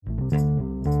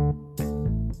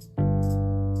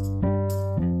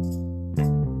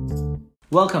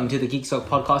Welcome to the Geek Talk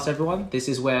podcast, everyone. This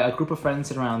is where a group of friends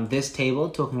sit around this table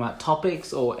talking about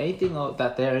topics or anything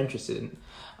that they're interested in.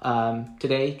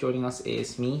 Today, joining us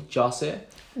is me, Jaasir.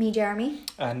 Me, Jeremy.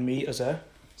 And me, Uzair.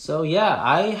 So yeah,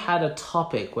 I had a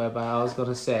topic whereby I was going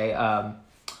to say,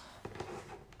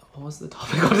 what was the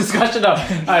topic of discussion? I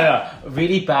don't know.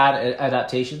 Really bad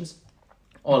adaptations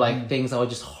or like things that were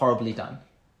just horribly done.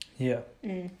 Yeah.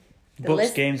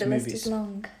 Books, games, the movies. list is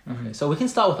long. Okay, so we can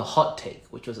start with a hot take,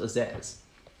 which was Uzair's.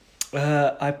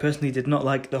 I personally did not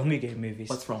like the Hunger Game movies.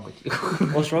 What's wrong with you?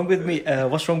 What's wrong with me?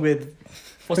 What's wrong with...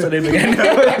 What's her name again?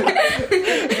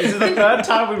 This is the third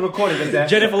time we recorded Uzair.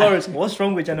 Jennifer Lawrence. What's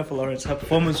wrong with Jennifer Lawrence? Her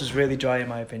performance was really dry, in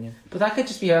my opinion. But that could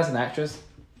just be her as an actress.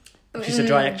 She's a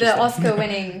dry actress. The then.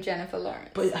 Oscar-winning Jennifer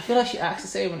Lawrence. But I feel like she acts the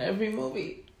same in every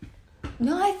movie.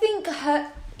 No, I think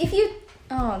her...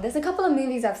 there's a couple of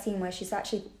movies I've seen where she's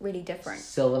actually really different.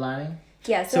 Silver Lining?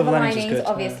 Yeah, Silver Silver Linings is Linings, good,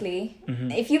 obviously. yeah.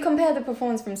 Mhm. If you compare the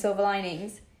performance from Silver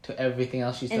Linings To everything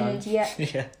else she's done. and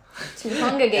Yeah. to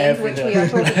Hunger Games, which we are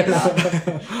talking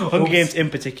about, Hunger Games in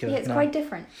particular. yeah, it's no. quite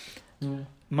different.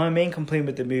 My main complaint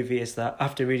with the movie is that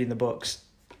after reading the books,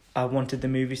 I wanted the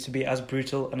movies to be as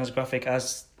brutal and as graphic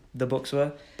as the books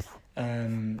were,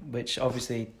 which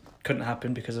obviously couldn't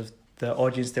happen because of the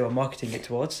audience they were marketing it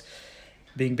towards,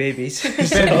 being babies.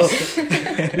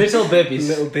 Little babies.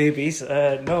 Little babies.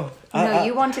 No.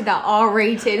 You wanted that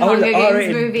R-rated I Hunger wanted Games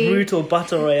R-rated, movie. brutal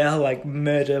battle royale, like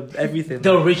murder, everything.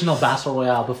 The original Battle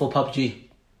Royale before PUBG.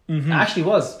 It actually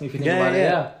was, if you think about it,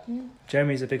 yeah.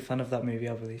 Jeremy's a big fan of that movie,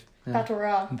 I believe. Battle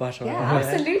Royale. Battle Yeah, Royale.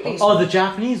 absolutely. Oh, the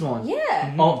Japanese one.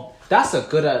 Yeah. Oh, that's a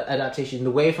good adaptation.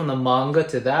 The way from the manga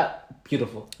to that,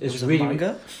 beautiful. It's Was it really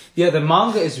manga? Yeah, the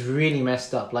manga is really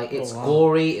messed up. Like it's wow.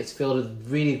 gory, it's filled with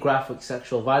really graphic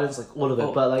sexual violence, like all of it.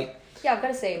 Oh. But like, Yeah, I've got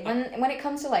to say, when it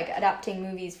comes to like adapting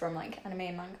movies from like anime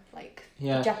and manga, like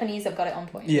Yeah. the Japanese have got it on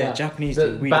point. Yeah, Japanese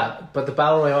the, do. We but the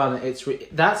Battle Royale,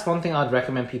 that's one thing I'd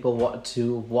recommend people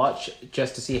to watch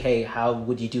just to see. Hey, how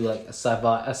would you do like a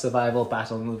survival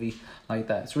battle movie like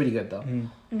that? It's really good though.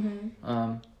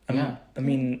 Yeah. I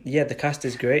mean, yeah, the cast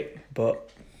is great, but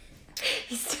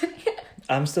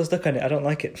I'm still stuck on it. I don't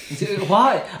like it.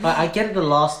 Why? I get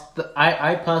it.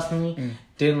 I personally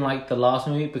didn't like the last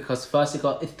movie because first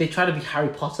they tried to be Harry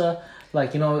Potter,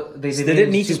 like they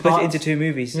didn't need to two split it parts. into two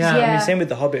movies. Yeah. I mean, same with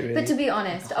The Hobbit, really. But to be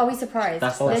honest, are we surprised?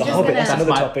 That's Oh, They're The just Hobbit, gonna... that's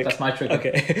another topic. That's my trigger.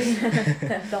 Okay.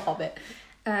 The Hobbit.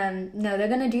 No, they're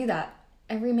gonna do that.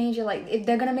 Every major, like, if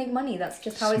they're gonna make money, that's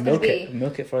just how it's gonna be.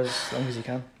 Milk it for as long as you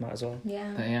can. Might as well. Yeah.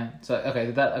 Yeah. So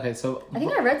So I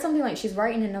think I read something like she's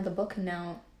writing another book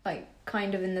now, like,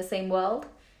 kind of in the same world.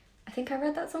 I think I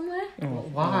read that somewhere. Oh,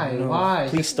 Why? no. Why?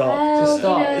 Please stop. Well, Just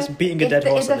stop. you know, It's beating a dead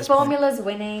horse If at the this point. formula's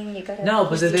winning, you gotta... No,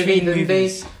 but It's between they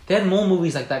movies. had more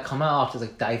movies like that come out after,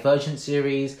 like Divergent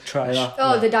series. Trash.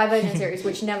 Oh, the Divergent series,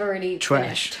 which never really Trash.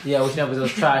 finished. Yeah, which never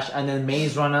was trash, and then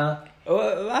Maze Runner.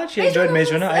 Oh, I actually Maze enjoyed Runner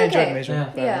Maze Runner. was I enjoyed okay. Maze Runner.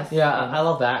 Yeah. Fair Yeah. enough. Yeah, I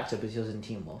love the actor, but he was in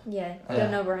Teen Wolf. Yeah, Yeah.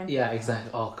 don't know Brian. Yeah,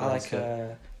 exactly. Oh I god, like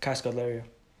Kai Scodelario.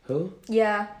 who?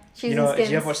 Yeah, she's You know, in Skins.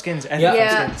 do you ever watch Skins? Effie Yeah. from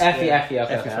Yeah. Skins. Effie.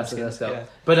 Okay, Effie from let's Skins, go. yeah.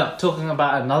 But talking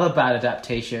about another bad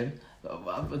adaptation,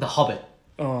 The Hobbit.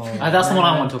 Oh, That's the one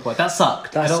I want to talk about. That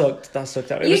sucked. That I don't-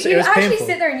 sucked. It You was actually painful.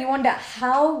 sit there and you wonder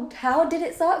how did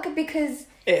it suck? Because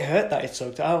It hurt that it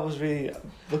sucked. I was really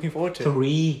looking forward to it.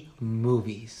 3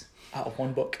 movies Out of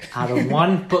one book. out of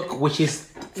one book, which is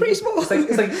Pretty small.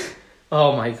 It's like,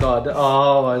 oh my god,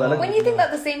 oh my god. when you think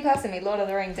that the same person made Lord of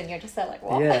the Rings and you're just there like,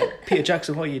 what? Yeah, Peter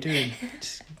Jackson, what are you doing?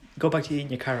 Just go back to eating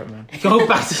your carrot, man. Go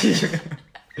back to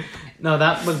no,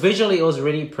 but visually it was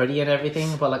really pretty and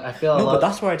everything, but like I feel No, a lot. but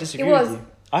that's where I disagree It was- with you.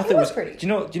 I thought it was pretty. Do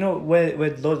you know where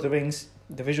Lord of the Rings,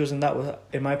 the visuals in that were,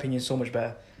 in my opinion, so much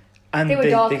better, and They were they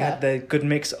darker. had the good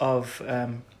mix of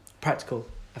practical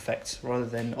effects rather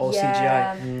than all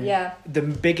yeah, CGI. Yeah. The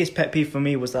biggest pet peeve for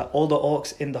me was that all the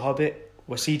orcs in The Hobbit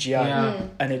were CGI, Yeah.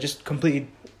 and it just completely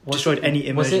destroyed any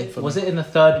immersion. Was it in the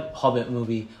third Hobbit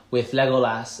movie with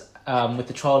Legolas, with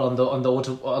the troll on the on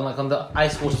the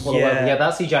ice waterfall? Yeah. Or whatever? Yeah,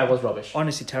 that CGI was rubbish.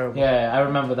 Honestly terrible. Yeah, I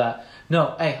remember that.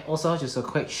 No, hey, also just a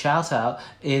quick shout out.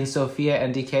 In Sophia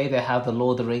NDK, they have the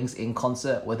Lord of the Rings in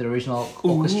concert where the original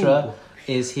orchestra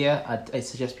is here. I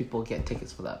suggest people get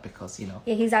tickets for that because, you know.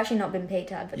 Yeah, he's actually not been paid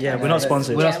to advertise. Yeah, we're not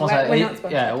sponsored. We're not Yeah, sponsored. we're not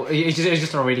sponsored. Yeah, it's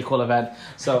just a really cool event.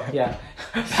 So, yeah.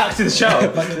 Back to the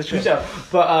show. Back to the show.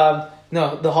 But,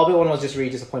 no, the Hobbit one was just really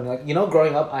disappointing. Like, you know,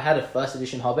 growing up, I had a first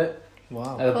edition Hobbit.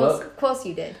 Wow. A book. Of course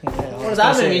you did. What does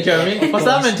that mean, Jeremy? What's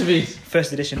that meant to be?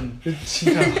 First edition.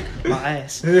 My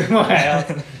ass.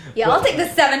 Yeah, I'll take the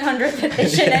 700th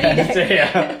edition any day.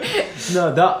 Yeah.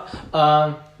 No, that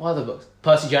what other books?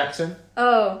 Percy Jackson.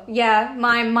 Oh yeah,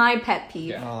 my pet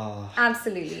peeve. Yeah. Oh,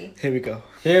 Absolutely. here we go.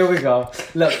 Here we go.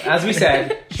 Look, as we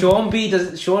said, Sean Bean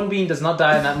does not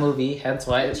die in that movie, hence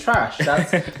why it's trash. It's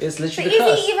But literally the is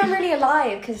curse. he even really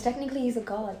alive? Because technically he's a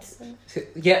god. So.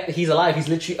 Yeah, he's alive. He's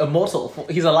literally immortal.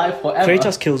 He's alive forever.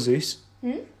 Kratos kills Zeus.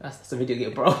 That's a video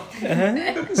game, bro.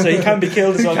 So he can be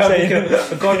killed, is what I'm saying.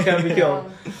 A god can be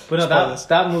killed. But no, Spoilers.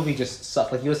 that movie just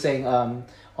sucked. Like you were saying,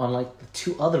 on like the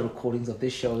 2 other recordings of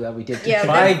this show that we did to Yeah,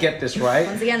 try and get this right.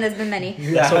 Once again, there's been many.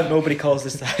 That's what nobody calls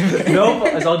this time. No,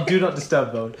 it's on do not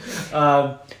disturb mode.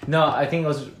 No, I think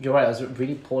you're right. It was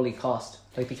really poorly cast.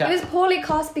 Like the It was poorly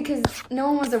cast because no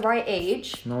one was the right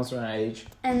age, no one's around age.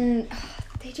 and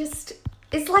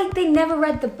it's like they never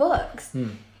read the books. Hmm.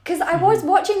 Because I was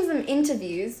watching some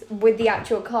interviews with the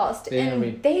actual cast, They didn't and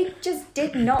read. they just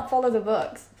did not follow the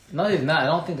books. Not even that. I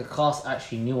don't think the cast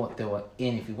actually knew what they were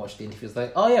in. If you watched the interviews,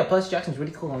 like, oh yeah, Percy Jackson's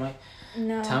really cool. I'm like,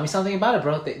 No. tell me something about it,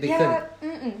 bro. They couldn't. Yeah,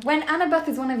 when Annabeth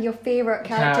is one of your favorite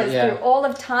characters yeah. through all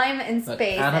of time and Look,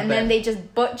 space, and then Annabeth- they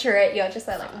just butcher it, you're just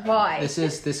like why?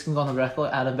 This can go on the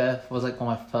record. Annabeth was like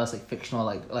one of my first like fictional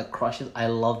like crushes. I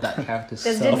love that character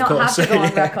This so. did not course. have to go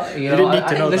on Yeah. record. You You didn't need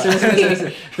to know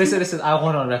listen. I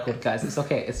want it on record, guys. It's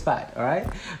okay. It's fine. All right.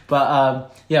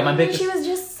 But yeah, my biggest. She was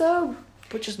just so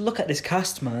But just look at this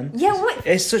cast, man. yeah. What?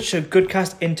 It's such a good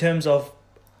cast in terms of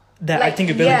their Like, acting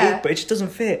ability, yeah. but it just doesn't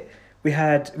fit. We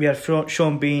had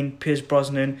Sean Bean, Pierce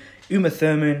Brosnan, Uma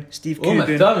Thurman, Steve Uma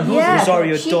Coogan, Thurman, who's Yeah,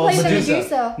 Rosario she Dawson, plays the Medusa.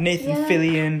 Medusa. Nathan Yeah.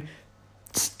 Fillion,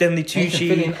 Stanley Tucci,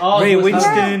 Fillion. Oh, Ray who was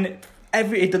Winston.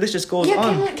 The list just goes Yeah,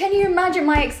 on. can you imagine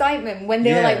my excitement when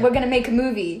they were Yeah. like, "We're gonna make a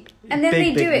movie," and then Big,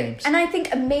 they do big it. names. And I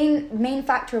think a main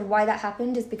factor of why that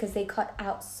happened is because they cut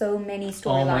out so many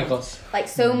Oh my storylines, god. like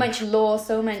so much lore,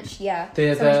 so much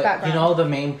The, so much background. you know the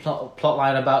main plot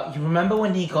line about. You remember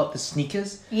when he got the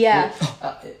sneakers? Yeah.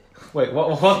 Wait,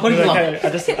 what are you Anyway, laughing? I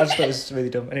just thought it was really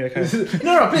dumb. Anyway, carry on.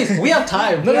 No, please. We have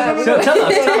time. Yeah, So tell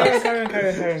us. Carry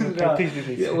on.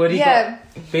 Please. When he Yeah.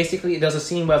 basically, there's a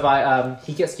scene whereby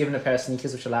he gets given a pair of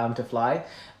sneakers which allow him to fly,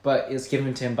 but it's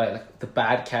given to him by like the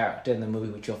bad character in the movie,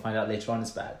 which you'll find out later on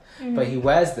is bad. But he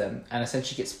wears them and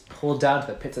essentially gets pulled down to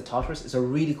the pits of Tartarus. It's a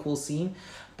really cool scene,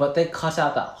 but they cut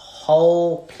out that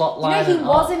whole plot You line. know, he and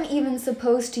arc. wasn't even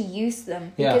supposed to use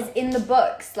them Yeah. because in the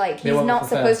books, like They he's weren't not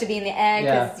prepared. supposed to be in the air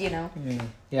Yeah. because you know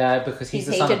Yeah, because he's he's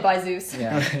the son hated of by Zeus.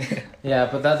 Yeah, yeah,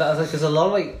 but that's like there's a lot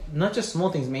of like not just small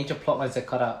things, major plot lines that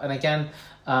cut out. And again,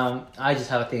 I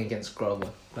just have a thing against Grover.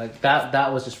 Like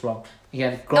that was just wrong.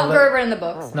 Again, Not Grover in the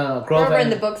books. No, Grover in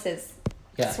and- the books is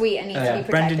Yeah. sweet and needs to Yeah. be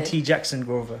protected. Brandon T. Jackson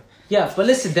Grover. Yeah, but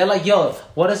listen, they're like, yo,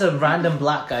 what does a random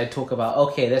black guy talk about?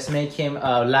 Okay, let's make him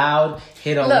loud,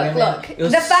 hit on women. Look. It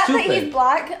was The fact stupid. that he's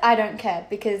black, I don't care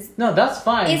because No, that's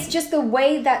fine. it's just the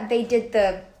way that they did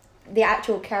the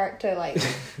actual character. Like,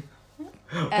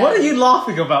 What are you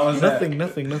laughing about? Was Nothing.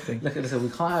 Look at this. We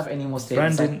can't have any more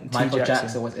statements. Brandon Like T. Michael Jackson.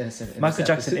 Jackson was innocent. in Michael this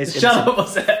Jackson episode. is Shut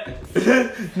innocent. up, was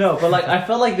it? No, but like I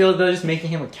felt like they're just making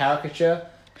him a caricature.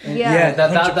 And Yeah.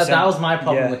 that 100%. was my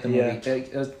problem Yeah, with the movie.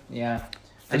 It was, yeah.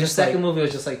 I And the just second like- movie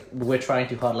was just like we're trying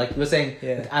too hard. Like you were saying,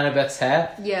 Yeah. with Annabeth's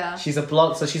hair. yeah. She's a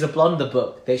blonde, so she's a blonde in the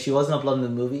book. She wasn't a blonde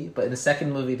in the movie, but in the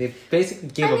second movie, they basically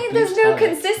gave I a mean, there's bleached no hair.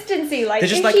 consistency. Like, They're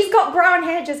just if like- she's got brown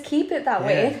hair, just keep it that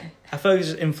way. I feel like it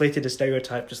just inflated the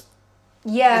stereotype. Just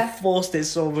Yeah. forced it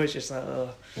so much. It's like, oh.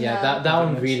 Yeah, No. that Very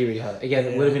one much. really hurt. Again,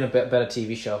 it Yeah. would have been a better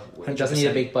TV show. It doesn't need a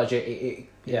 100%. big budget.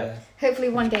 Yeah. Hopefully,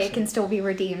 one day it can still be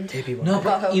redeemed. Maybe one. No, I've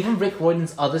got but hope. even Rick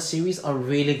Riordan's other series are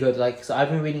really good. Like, so I've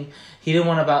been reading. He did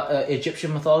one about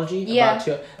Egyptian mythology. Yeah.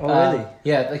 About, Oh, really?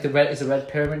 Yeah, like the Red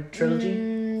Pyramid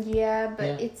trilogy. Yeah, but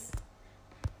Yeah. it's.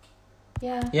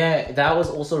 Yeah. Yeah, that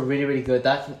was also really really good.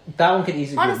 That one could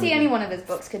easily. be a Honestly, movie. any one of his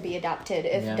books could be adapted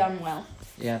if Yeah. done well.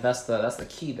 Yeah, that's the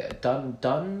key there.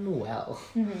 Done well.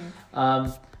 Mm-hmm.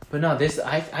 But no, this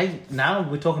I now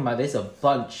we're talking about there's a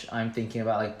bunch I'm thinking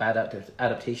about like bad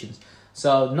adaptations.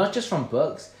 So not just from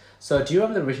books. So do you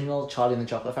remember the original Charlie and the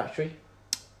Chocolate Factory?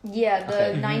 Yeah,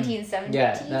 the Okay. 1970s.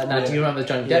 Yeah. Now do you remember the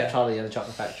Johnny Depp Yeah. Charlie and the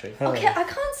Chocolate Factory? Okay, I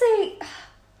can't say.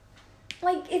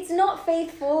 Like, it's not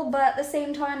faithful, but at the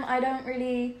same time, I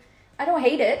don't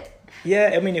hate it.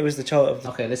 Yeah, I mean, it was the child of the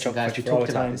Okay, listen, Chocolate guys. We Factory for all talked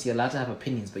about time. this. You're allowed to have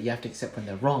opinions, but you have to accept when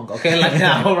they're wrong. Okay, like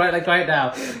now, right? Like right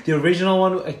now, the original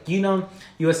one.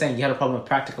 You were saying you had a problem with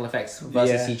practical effects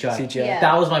versus CGI. CGI. Yeah.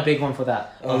 That was my big one for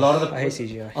that. Oh, a lot of I hate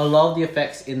CGI. A lot of the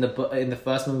effects in the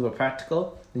first movie were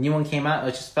practical. The new one came out.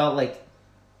 It just felt like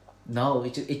no.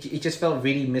 It just felt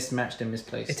really mismatched and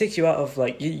misplaced. It takes you out of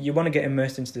like you want to get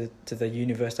immersed into the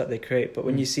universe that they create, but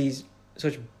when you see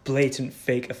such blatant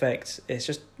fake effects. It's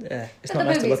just it's But not the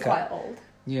nice to movie's look quite at. old.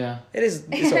 Yeah. It is.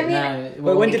 It's I old. mean,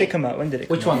 Well, When did it come out?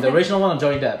 which one? The original one or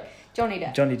Johnny Depp? Johnny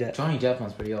Depp. Johnny Depp. Johnny Depp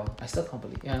one's pretty old. I still can't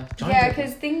believe. Yeah. Johnny Yeah, Depp.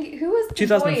 because who was the boy?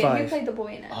 2005. Who played the boy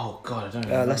in it? Oh god, I don't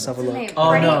know. Let's have a What's his look. name? Oh,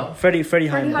 Freddie? no. Freddie Freddie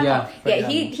Highmore. Highmore. Yeah, Yeah,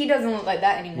 Freddie he doesn't look like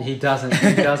that anymore. He doesn't.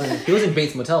 He doesn't. He was in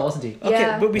Bates Motel, wasn't he? Okay,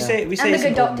 Yeah. but we Yeah. say And it's The an Good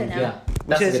old Doctor movie. now. Yeah. We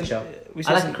That's say a it's good an- show. we say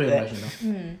I like it's the an- Korean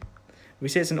version though. We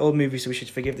say it's an old movie, so we should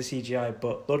forgive the CGI.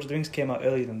 But Lord of the Rings came out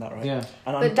earlier than that, right? Yeah.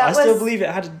 And But that I still was- believe it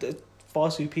had a far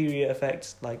superior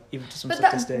effects, like even to some But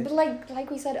stuff this day.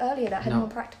 like we said earlier, that had No. more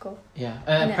practical. Yeah.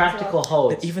 And it as Practical well.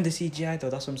 holds. But even the CGI though,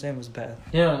 that's what I'm saying, was better.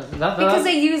 Yeah. Because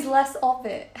they use less of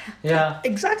it. Yeah.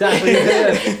 Exactly.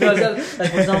 Exactly. No, like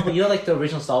for example, you know, like the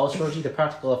original Star Wars trilogy, the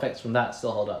practical effects from that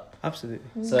still hold up.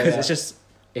 Absolutely. So Because yeah, it's just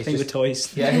it's thing just with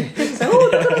toys. yeah. It's like, oh,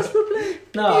 look at us, we're playing.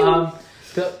 No,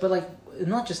 but like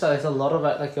not just that. There's a lot of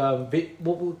like we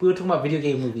were talking about video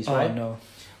game movies, Oh right? no.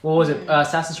 What was it?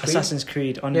 Assassin's Creed. Assassin's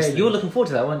Creed, honestly. Yeah, you were looking forward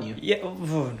to that, weren't you? Yeah,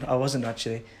 I wasn't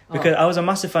actually. Because I was a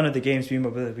massive fan of the games, me and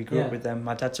my brother. We grew Yeah. up with them.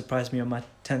 My dad surprised me on my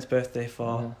 10th birthday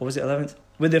for, Yeah. what was it, 11th?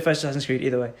 With the first Assassin's Creed,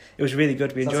 either way. It was really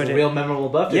good. We That's enjoyed a it. real memorable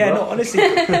birthday. Yeah, bro. no, honestly.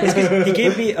 It's 'cause he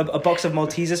gave me a box of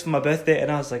Maltesers for my birthday,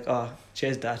 and I was like, oh,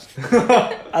 cheers, Dad.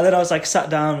 And then I was like,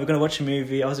 sat down, we're going to watch a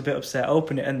movie. I was a bit upset. I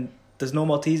opened it, and there's no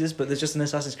Maltesers, but there's just an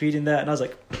Assassin's Creed in there. And I was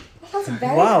like, That's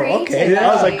very wow, creative. okay.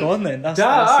 I was like, actually. go on then. That's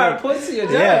Alright, sick. points to you.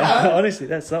 Yeah, honestly,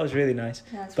 that was really nice.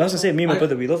 That's But I was going to say, me and my I-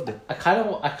 brother, we loved it. I kind of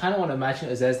want to imagine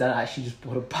Uzai's dad actually just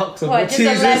bought a box of What, just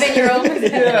Maltesers. 11-year-old?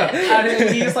 Yeah, and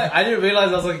he's like, I didn't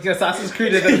realize I was like Assassin's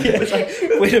Creed. And then, Yeah, it's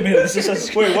like, wait a minute, this is Assassin's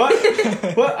Creed. Wait,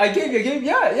 what? What? I gave you a game?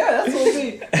 Yeah, that's all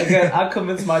me. Again, I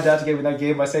convinced my dad to give me that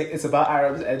game by saying it's about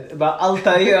Arabs and about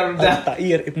Altair.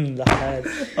 Al-Ta'ir ibn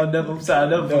Lahad. I'll never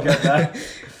forget that.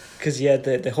 Because yeah,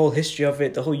 the whole history of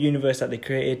it, the whole universe that they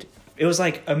created, it was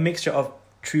like a mixture of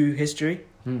true history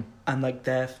and like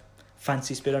their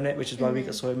fancy spin on it, which is why we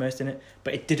got so immersed in it.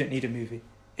 But it didn't need a movie.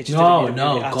 It just didn't need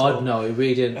a movie at all. No, it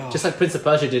really didn't. Oh. Just like Prince of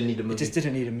Persia didn't need a movie. It just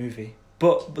didn't need a movie.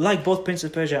 But like both Prince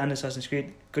of Persia and Assassin's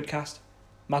Creed, good cast.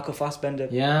 Michael Fassbender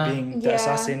being the Yeah.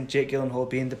 assassin, Jake Gyllenhaal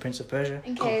being the Prince of Persia.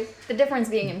 Okay, the difference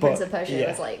being in But, Prince of Persia yeah.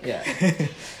 was like Yeah.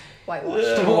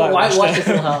 whitewashed. Whitewash is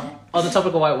somehow. On the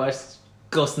topic of whitewash,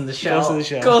 Ghost in the Shell. Ghost in the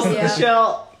Shell. Ghost in Yeah. the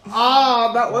Shell.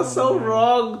 Ah, that was so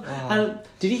wrong. Wow. And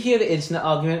did you hear the internet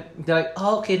argument? They're like,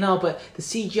 oh, okay, no, but the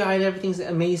CGI and everything's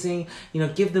amazing. You know,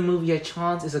 give the movie a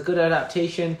chance. It's a good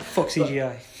adaptation. Fuck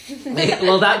CGI.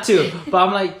 Well, that too. But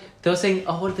I'm like, they were saying,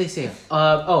 oh, what did they say?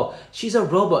 Oh, she's a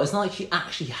robot. It's not like she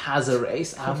actually has a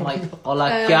race. I'm like, hola,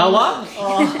 Gawa?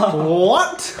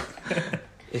 What?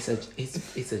 It's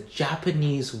a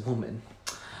Japanese woman.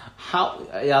 How?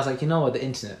 Yeah, I was like, you know what? The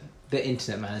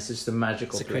internet, man, it's just a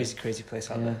magical It's a place. crazy place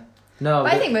out Yeah. there. No,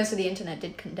 But I think most of the internet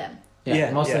did condemn.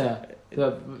 yeah, most yeah.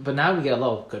 of but now we get a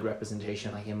lot of good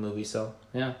representation, like in movies. So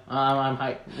yeah, I'm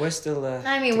hyped. We're still.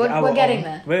 I mean, to we're get our getting own.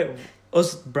 there. We're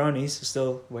us brownies are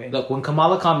still waiting. Look, when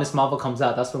Kamala Khan Miss Marvel comes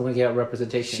out, that's when we get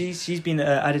representation. She's been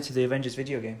added to the Avengers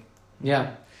video game.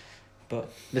 Yeah, But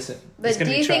listen. But It's do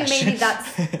gonna you be think trash. maybe that's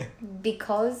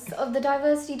because of the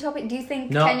diversity topic? Do you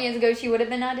think No. 10 years ago she would have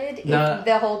been added No, if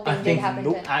the whole I thing did think happen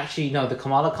to her? actually no. The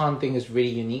Kamala Khan thing is really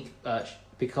unique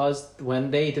because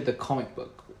when they did the comic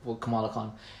book for Kamala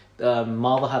Khan,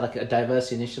 Marvel had like a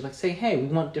diversity initiative, like saying, "Hey, we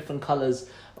want different colors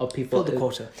of people." fill the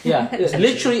quota. Yeah,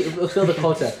 literally fill the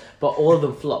quota, but all of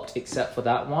them flopped except for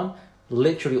that one.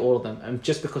 Literally all of them, and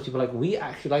just because people are like, we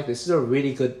actually like this. This is a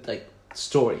really good like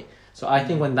story. So I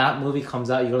think when that movie comes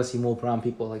out, you're gonna see more brown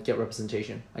people like get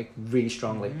representation like really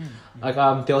strongly. Like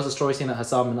there was a story saying that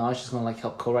Hassan Minaj is gonna like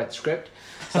help co-write the script.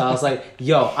 So I was like,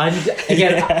 yo, I need to,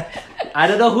 again. I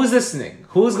don't know who's listening,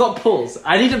 who's got pulls.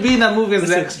 I need to be in that movie as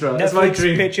an extra. That's my Netflix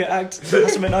dream. Patriot Act.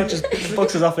 That's something I just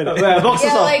boxes off in it. Yeah, box us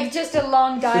Yeah, off. like just a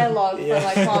long dialogue Yeah. for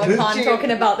like Kamala Khan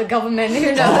talking about the government.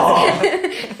 Who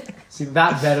knows? See,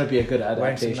 that better be a good Wearing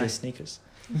some adaptation. nice sneakers.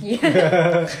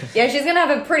 Yeah. Yeah, she's gonna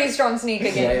have a pretty strong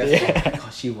sneaker game. Yeah.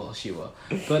 God, she will.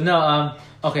 But no,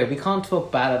 okay, we can't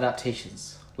talk bad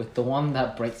adaptations with the one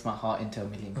that breaks my heart into a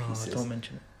million Oh, pieces. don't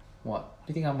mention it. What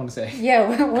do you think I'm gonna say? Yeah,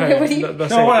 what do you...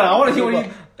 No, what? I want to hear what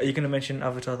you. Are you going to mention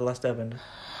Avatar: The Last Airbender?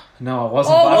 No, it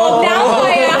wasn't. Oh, bad. well, now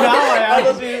I am. Now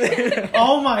I am.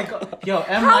 Oh my god, yo,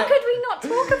 M How Night. could we not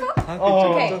talk about... How could Oh.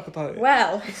 you Okay. talk about it?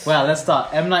 Well, Well, let's start.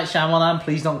 M Night Shyamalan,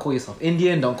 please don't call yourself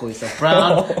Indian. Don't call yourself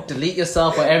brown. Delete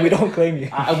yourself. Whatever. We don't claim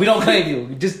you. We don't claim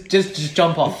you. Just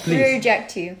jump off, we please.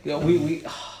 reject you. Yeah, we.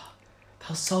 That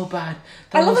was so bad.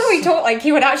 I love was how we talk like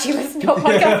he would actually listen to a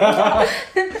podcast.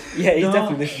 Yeah, he's No.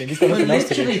 definitely listening. He's got But nothing else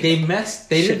to do. literally, they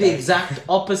did Shit, the man. exact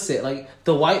opposite. Like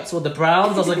the whites or the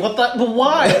browns. I was like, what the? But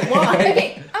why? Why?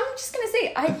 Okay, I'm just gonna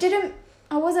say I didn't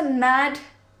I wasn't mad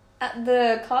at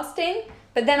the casting,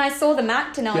 but then I saw the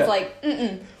act and I was like,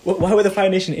 Why were the Fire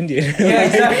Nation Indian? Yeah,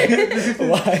 exactly.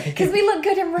 Why? because we look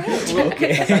good in red.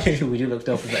 Okay. That's actually true. We do look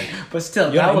dope as that. But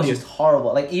still, You're that was Indian. just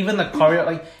horrible. Like even the choreo.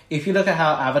 Like if you look at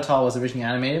how Avatar was originally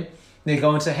animated, they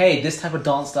go into hey, this type of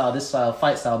dance style, this style,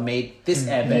 fight style made this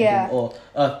airbending or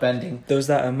earth bending. There was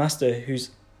that master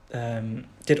who's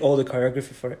did all the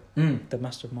choreography for it. The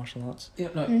master of martial arts. Yeah,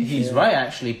 no, he's right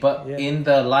actually. But in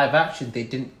the live action, they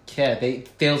didn't care.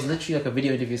 There was literally like a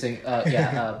video interview saying,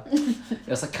 it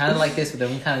was like kind of like this, but then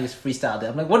we kind of just freestyled it.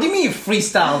 I'm like, what do you mean you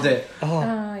freestyled it?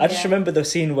 I just remember the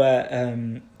scene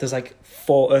where there's like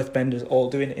 4 earthbenders all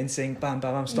doing it in sync, bam,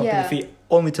 bam, bam, stomping the feet,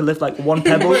 only to lift like one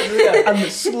pebble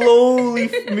and slowly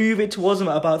move it towards them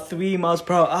at about 3 miles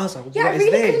per hour. I was like, what is I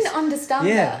really this? couldn't understand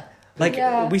that.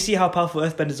 Like, we see how powerful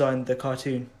earthbenders are in the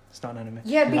cartoon. It's not an anime.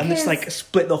 Yeah, because... And just, like,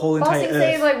 split the whole entire Boston City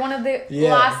is, earth. like, one of the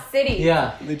last cities.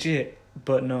 Yeah. Legit.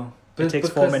 But no. But it takes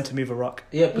 4 men to move a rock.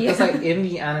 Yeah, because, like, in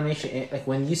the animation, like,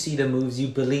 when you see the moves, you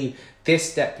believe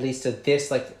this step leads to this,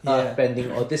 like, earth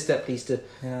bending, or this step leads to,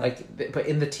 like... But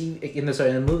in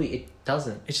the movie, it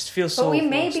doesn't. It just feels but so we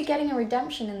may forced. be getting a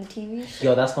redemption in the TV show.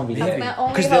 Yo, that's gonna be That's my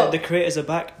only because hope. the creators are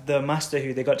back. The master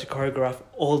who they got to choreograph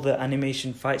all the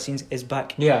animation fight scenes is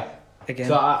back. Yeah. Again.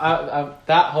 So I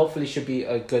that hopefully should be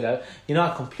a good. I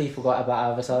completely forgot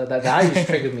about Avatar. That just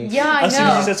triggered me. Yeah, I as soon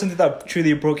as you know. said something that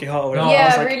truly broke your heart, or whatever, No, I Yeah,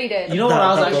 was it like, really did. You know what I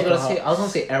was That actually broke gonna my say? I was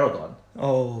gonna say Aragon.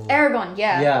 oh, Aragon,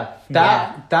 yeah.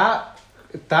 Yeah.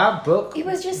 That book. It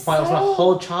was just was my so-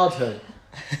 whole childhood.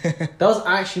 That was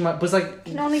actually my. Was like.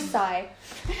 Can only sigh.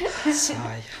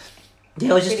 sigh.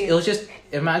 Yeah, it was just.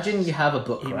 Imagine you have a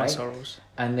book, Eat my right? sorrows.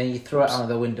 And then you throw it out of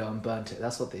the window and burnt it.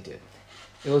 That's what they did.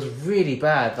 It was really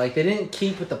bad. Like, they didn't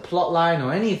keep with the plot line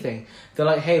or anything. They're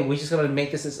like, hey, we're just going to make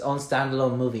this its own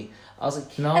standalone movie. I was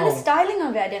like, no. And the styling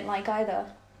of it I didn't like either.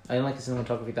 I didn't like the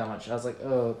cinematography that much. I was like,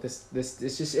 oh,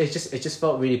 it just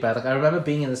felt really bad. Like, I remember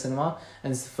being in the cinema,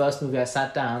 and it's the first movie I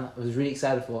sat down, I was really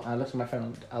excited for, and I looked at my friend,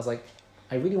 and I was like,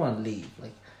 I really want to leave.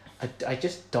 Like, I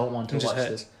just don't want to watch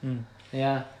this.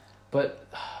 Yeah. But...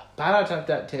 Bad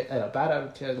adaptation.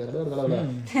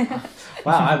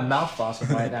 Wow, I'm mouth fasting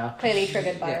right now. Clearly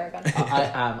triggered by Aragon.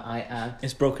 I am.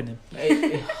 It's broken him.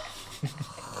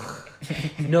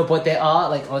 No, but they are,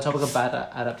 like, on the topic of bad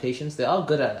adaptations, they are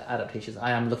good adaptations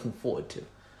I am looking forward to.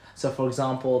 So, for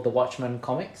example, the Watchmen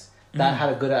comics, that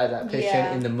had a good adaptation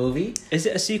in the movie. Is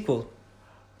it a sequel?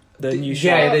 The new show?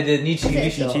 Yeah, the new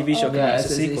TV show. TV show. Yeah, It's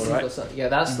a sequel, right? So, yeah,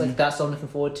 that's that's what I'm looking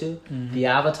forward to. The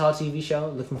Avatar TV show,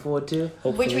 looking forward to.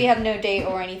 Hopefully. Which we have no date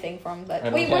or anything from,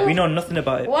 but we will. We know nothing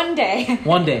about it. One day.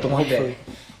 One day. Hopefully.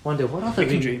 What other We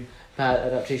can dream. bad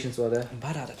adaptations were there?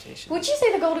 Bad adaptation. Would you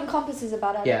say the Golden Compass is a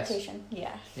bad Yes. adaptation?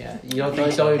 Yeah. Yeah, you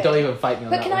don't even fight me on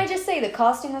But that can one. I just say the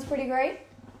casting was pretty great?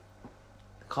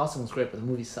 The casting was great, but the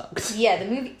movie sucked. Yeah, the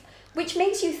movie. Which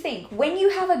makes you think, when you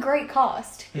have a great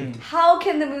cast, how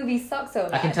can the movie suck so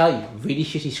bad? I can tell you, really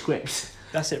shitty scripts.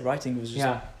 That's it. Writing was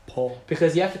just poor.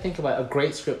 Because you have to think about a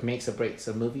great script makes or breaks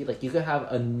a movie. Like, you could have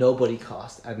a nobody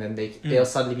cast, and then they'll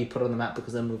suddenly be put on the map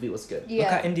because the movie was good. Yeah.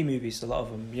 Look at indie movies. A lot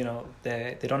of them,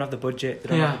 they don't have the budget. They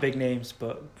don't have the big names,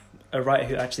 but a writer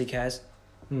who actually cares.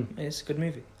 It's a good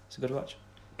movie. It's a good watch.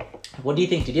 What do you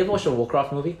think? Did you ever watch the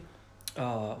Warcraft movie?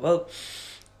 Well,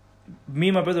 me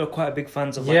and my brother are quite big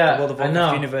fans of the World of I know.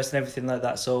 Warcraft universe and everything like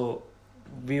that. So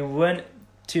we weren't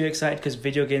too excited because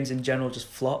video games in general just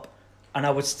flop, and I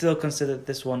would still consider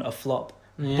this one a flop.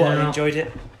 Yeah. But I enjoyed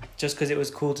it just because it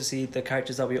was cool to see the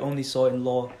characters that we only saw in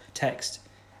lore text.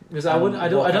 Because I don't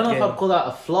know if I'd call that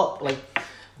a flop. Like,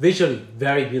 visually,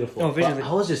 very beautiful. Oh, visually. But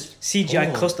I was just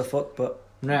CGI bored. clusterfuck, but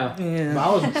Yeah. Yeah. But I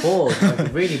was bored,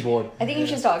 like, really bored. I think you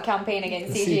should start a campaign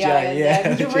against CGI. CGI,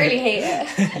 yeah. You really hate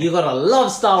it. You gotta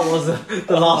love Star Wars: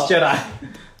 The Last Jedi.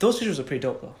 those visuals are pretty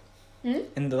dope though.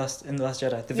 In the last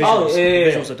Jedi, the visuals, Oh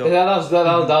yeah, the visuals are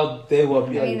dope. that they were I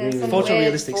mean, there's some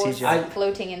Photorealistic weird force CGI.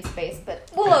 floating in space, but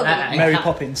we'll overlook. Mary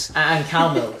Poppins, and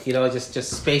cow milk.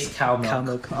 Just space cow milk. Cow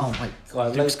milk. Oh my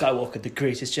god! Luke Skywalker, the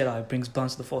greatest Jedi, brings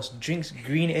balance to the Force, drinks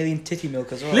green alien titty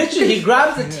milk as well. Literally, he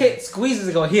grabs the tit, squeezes,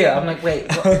 and go here. I'm like,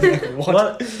 wait,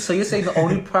 What? So you're saying the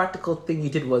only practical thing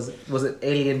you did was an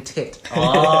alien tit?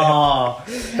 Oh,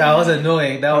 that was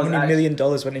annoying. That How was many $1 actually...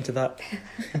 million went into that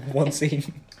one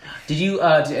scene? Did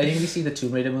any of you see the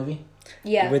Tomb Raider movie?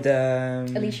 Yeah. With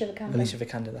Alicia Vikander. Alicia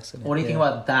Vikander, that's it. What do you think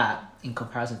about that in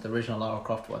comparison to the original Lara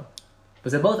Croft one?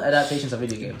 Because they're both adaptations of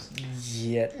video games.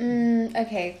 Yeah.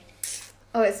 Okay.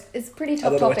 Oh, it's pretty I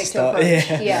tough don't know where topic to to start. approach.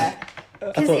 Yeah. Yeah.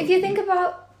 Because if you think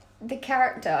about the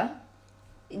character,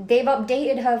 they've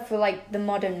updated her for like the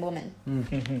modern woman.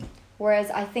 Mm-hmm. Whereas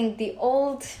I think the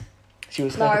old She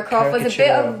was Lara like Croft was a bit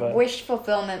caricature of wish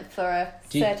fulfillment for a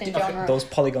certain genre. those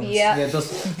polygons. Yeah. Yeah,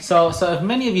 so if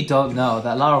many of you don't know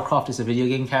that Lara Croft is a video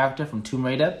game character from Tomb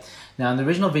Raider. Now in the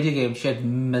original video game she had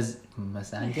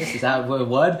mesangus, is that a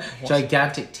word?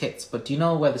 Gigantic tits. But do you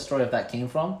know where the story of that came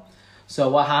from? So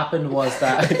what happened was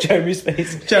that Jeremy's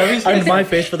face and my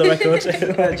face for the record.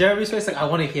 Jeremy's face like I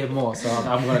want to hear more, so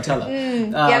I'm going to tell her.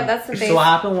 Yeah, that's the thing. So what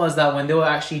happened was that when they were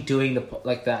actually doing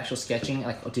the actual sketching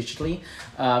digitally,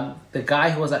 the guy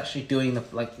who was actually doing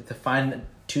the fine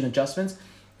tune adjustments,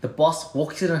 the boss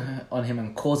walks in on him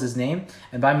and calls his name,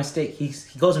 and by mistake he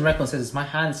goes in record and says my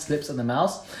hand slips on the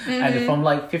mouse, and from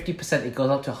 50% it goes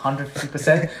up to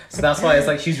 150%. So that's why it's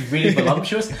like she's really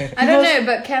voluptuous. I don't know,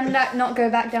 but can that not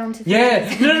go back down to 50%?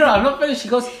 Yeah, no, I'm not finished. She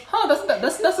goes,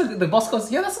 the boss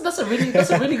goes, yeah, that's a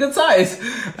really good size,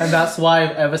 and that's why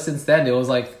ever since then it was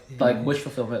like wish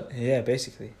fulfillment. Yeah,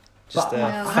 basically, just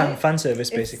But, fan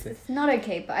service, basically. It's not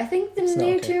okay, but I think the It's not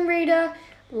new okay. Tomb Raider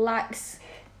lacks.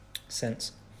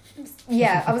 Sense.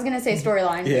 Yeah, I was gonna say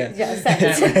storyline. Yeah.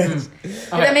 Sense.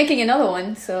 But they're making another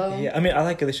one, so Yeah, I mean, I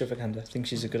like Alicia Vikander. I think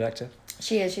she's a good actor.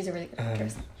 she is. She's a really good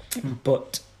actress.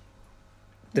 But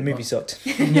the movie sucked.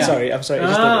 Yeah. Sorry, I'm sorry. It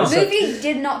The sucked. movie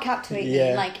did not captivate me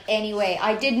Yeah. in any way.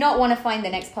 I did not want to find the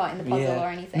next part in the puzzle or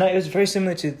anything. No, it was very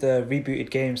similar to the rebooted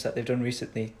games that they've done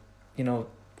recently. You know,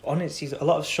 on it, a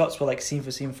lot of shots were scene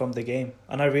for scene from the game,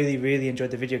 and I really, really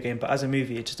enjoyed the video game. But as a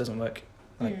movie, it just doesn't work.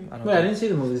 I don't Wait, I didn't see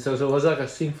the movie, so it was like a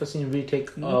scene for scene retake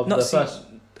of Not the scene-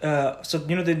 first. So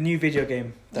you know the new video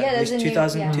game that Yeah, there's released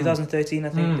a new- 2013, I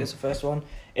think Mm. is the first one.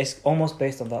 It's almost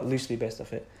based on that, loosely based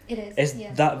off it. It is. It's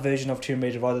yeah. that version of Tomb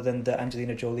Raider rather than the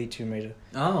Angelina Jolie Tomb Raider.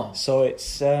 Oh. So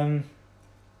it's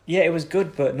it was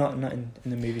good, but not in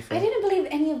the movie I form. didn't believe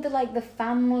any of the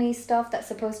family stuff that's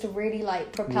supposed to really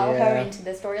propel her Yeah. into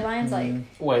the storylines.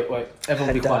 Wait,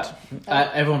 everyone be Her quiet. dad.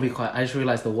 Everyone be quiet. I just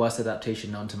realized the worst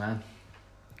adaptation known to man.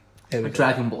 Here we go.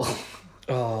 Dragon Ball.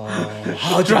 Oh,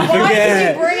 how did we Why did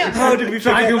forget? you bring up How did we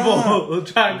forget Dragon that? Ball.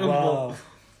 Dragon Ball. Wow.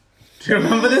 Do you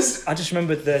remember this? I just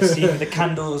remembered the scene with the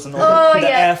candles and all Oh, the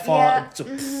yeah, air fart. yeah.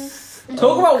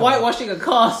 Talk about come on. whitewashing a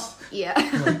cast. Yeah.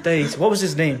 Oh, days. What was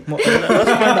his name? Let's find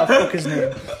that fucker's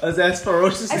name. As as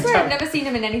ferocious I as swear I've Dragon- never seen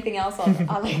him in anything else No,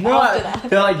 after that.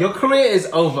 they're like, your career is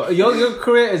over. Your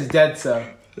career is dead, sir.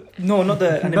 No, not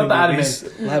the anime. Not the anime.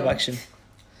 movies, live action.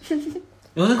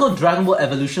 It wasn't called Dragon Ball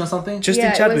Evolution or something? Justin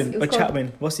Yeah, it Chadwin. was called-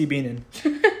 Chapman. What's he been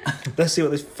in? Let's see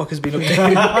what this fucker's been up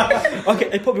to. Okay,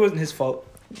 it probably wasn't his fault.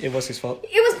 It was his fault. It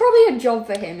was probably a job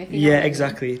for him. If you know Yeah, what I mean.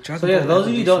 exactly. Dragon So yeah, Ball those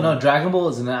of you who don't know, Evolution. Dragon Ball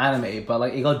is an anime, but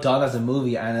it got done as a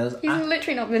movie and it was He's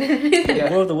literally not been in anything. Yeah.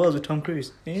 War of the Worlds with Tom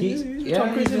Cruise. He's Tom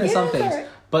been Cruise in in it. some Yeah, things. alright.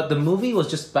 But the movie was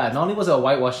just bad. Not only was it a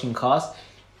whitewashing cast,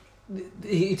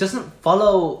 it doesn't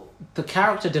follow the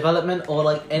character development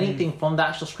or anything from the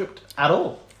actual script at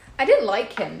all. I didn't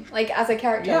like him. As a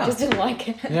character, Yeah. I just didn't like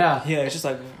him. Yeah. Yeah, it's just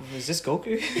like, is this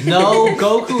Goku? No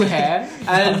Goku hair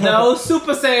and no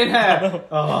Super Saiyan hair.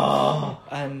 Oh.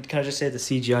 And can I just say the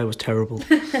CGI was terrible?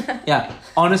 Yeah,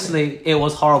 honestly, it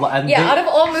was horrible. And Yeah, they- out of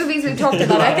all movies we've talked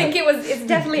about, I think it's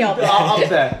definitely up there. up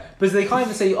there. Because they can't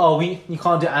even say, you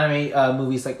can't do anime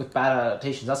movies with bad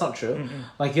adaptations. That's not true.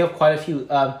 You have quite a few.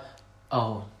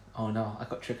 Oh no, I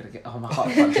got triggered again. Oh, my heart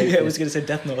got triggered. Yeah, I was going to say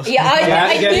Death Note. Yeah,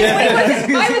 I knew yeah. it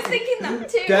was. I was thinking that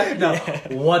too. Death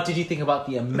Note. What did you think about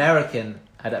the American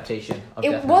adaptation of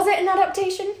Death Note? Was it an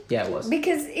adaptation? Yeah, it was.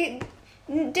 Because it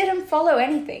didn't follow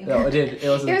anything. No, it did. It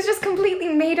was. It was just completely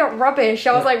made up rubbish.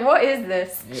 I was like, what is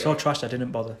this? So trashed I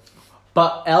didn't bother.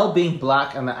 But L being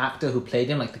black and the actor who played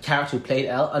him, the character who played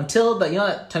L, until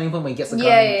that turning point when he gets the gun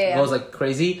and goes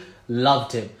crazy,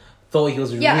 loved him. Thought he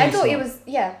was really Yeah, I thought smart. it was.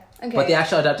 Yeah, okay. But the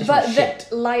actual adaptation was shit.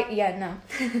 the light, yeah, no.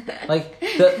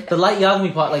 The Light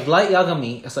Yagami part, Light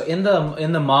Yagami. So in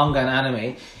the manga and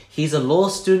anime, he's a law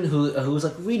student who's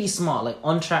really smart,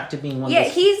 on track to being one. Yeah, of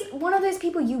those, he's one of those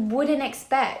people you wouldn't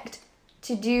expect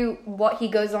to do what he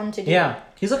goes on to do. Yeah,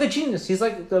 he's like a genius. He's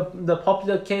like the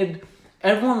popular kid.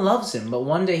 Everyone loves him, but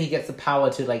one day he gets the power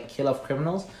to kill off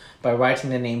criminals by writing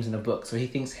their names in a book. So he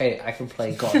thinks, hey, I can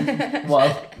play God.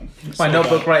 Well, my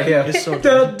notebook right here. It's so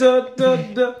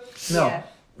No. Yeah.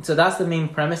 So that's the main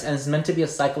premise, and it's meant to be a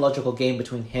psychological game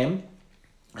between him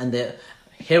and the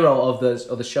hero of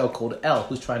the show called L,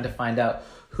 who's trying to find out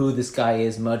who this guy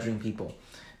is murdering people.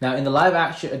 Now, in the live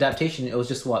action adaptation, it was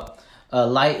just what?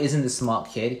 Light isn't the smart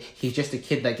kid. He's just a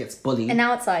kid that gets bullied. An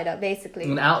outsider, basically.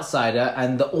 An outsider,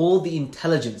 and all the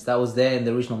intelligence that was there in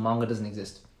the original manga doesn't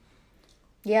exist.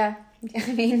 Yeah.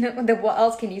 I mean, what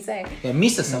else can you say? Yeah,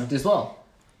 Misa sucked as well.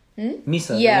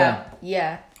 Misa,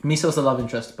 Yeah. Misa was the love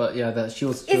interest, but she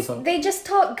was. They just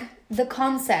took the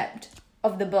concept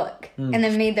of the book and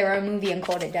then made their own movie and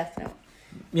called it Death Note.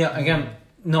 Yeah, again,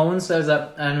 no one says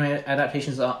that anime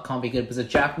adaptations can't be good, but the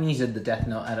Japanese did the Death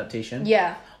Note adaptation.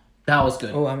 Yeah, That was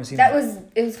good. Oh, I haven't seen that that.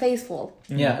 it was faithful.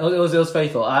 Yeah, it was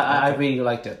faithful. I really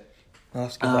liked it. I'll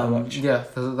have to give that a watch. Yeah,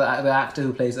 the actor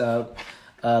who plays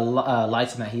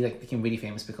Light in that, he like became really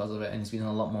famous because of it, and he's been in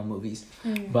a lot more movies.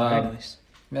 But Very nice.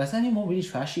 is there any more really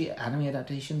trashy anime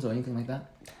adaptations or anything like that?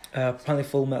 Apparently,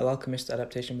 Full Metal Alchemist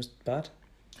adaptation was bad.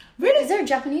 Really? Is there a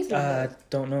Japanese one?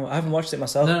 Don't know. I haven't watched it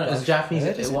myself. No, it's Japanese.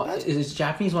 Is it bad? It's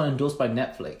Japanese one endorsed by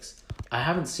Netflix. I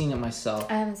haven't seen it myself.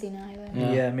 I haven't seen it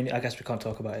either. Yeah. I mean, I guess we can't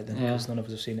talk about it then because none of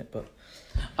us have seen it. But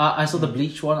I saw the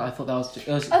Bleach one. I thought that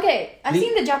was. Okay, I've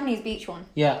seen the Japanese Beach one.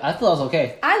 Yeah, I thought that was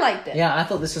okay. I liked it. Yeah, I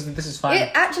thought this is fine.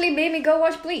 It actually made me go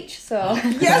watch Bleach. So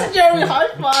Yes, Jeremy, high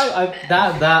five!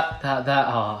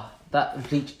 That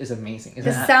Bleach is amazing.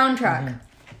 the soundtrack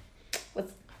was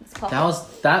popping.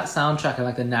 That soundtrack and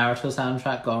like the Naruto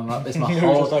soundtrack going up is my You were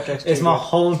whole. just like next to It's it, my yeah.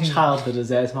 whole childhood is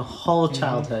there. It's my whole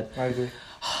childhood. I agree.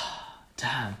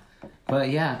 Damn. But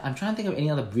yeah, I'm trying to think of any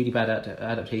other really bad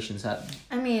adaptations that.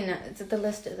 I mean, the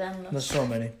list is There's endless. so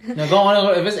many. No, go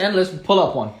on. If it's endless, pull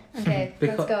up one. Okay,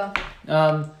 let's go.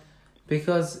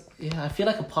 Because I feel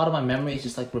like a part of my memory is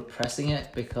just like repressing it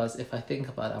because if I think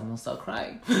about it, I'm gonna start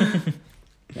crying.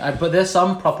 But there's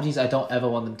some properties I don't ever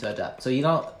want them to adapt. So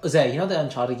Uzair, the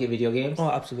Uncharted video games? Oh,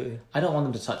 absolutely. I don't want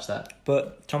them to touch that.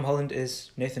 But Tom Holland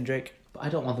is Nathan Drake. But I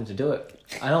don't want them to do it.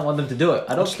 I don't want them to do it.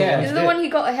 I don't care. Is it the one he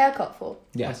got a haircut for?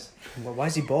 Yes. Well, why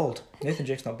is he bald? Nathan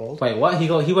Drake's not bald. Wait, what? He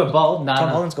went bald? Nah, Tom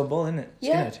nah. Holland's got bald, isn't it?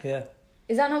 Yeah. Skinhead, yeah.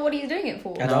 Is that not what he's doing it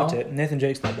for? I doubt it. Nathan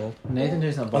Drake's not bald. Nathan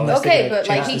Drake's not bald. Unless Okay, they're but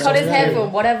like gonna he change cut his the hair story. for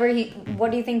whatever he.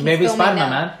 What do you think he's Maybe filming Spider-Man,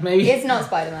 now? man. Maybe. It's not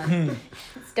Spider-Man.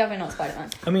 It's definitely not Spider-Man.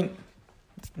 I mean,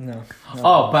 no.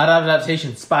 Oh, bad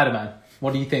adaptation. Spider-Man.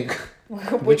 What do you think?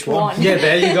 Which one? Yeah,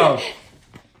 there you go.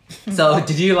 So,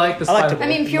 did you like the I liked Spider-Man?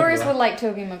 I mean, purists Maguire. would like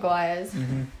Tobey Maguire's.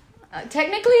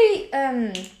 Technically,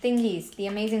 thingies. The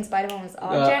Amazing Spider-Man was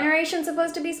our generation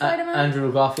supposed to be Spider-Man.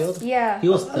 Andrew Garfield? Yeah. He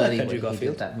was I like 30 Andrew when he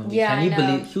Garfield. did that movie. Yeah, Can I you know.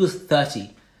 believe he was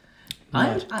 30?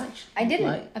 Mad. I didn't.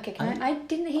 Like, Okay, I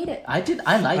didn't hate it. I liked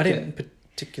I it. didn't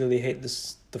particularly hate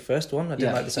the first one. I didn't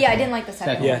Yeah. like the second Yeah, I one. didn't like the second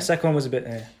Second one. Yeah, second one was a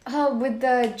bit. Oh, with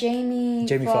the Jamie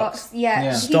Foxx. Yeah,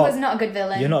 Yeah. he Stop. was not a good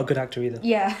villain. You're not a good actor either.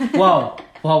 Yeah. Whoa.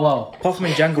 Apart from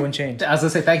in Django Unchained. I was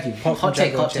going to say thank you. Apart from Hot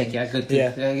take. Django Unchained. Yeah, good.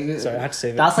 Yeah. good. Sorry, I had to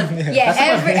save it. That's like... Yeah,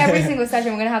 that's like every single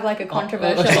session we're gonna have like a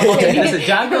controversial. Okay, listen,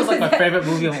 Django is like my favorite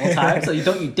movie of all time, so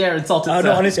you dare insult it. Oh, no,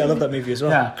 sir. honestly, I love that movie as well.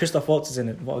 Yeah. Christoph Waltz is in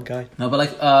it. What a guy. No, but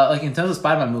like in terms of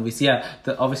Spider-Man movies,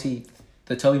 obviously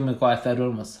the Tobey Maguire third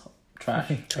one was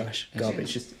trash. Trash. It's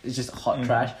Garbage. It's just hot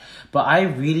trash. But I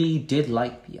really did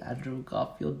like the Andrew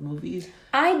Garfield movies.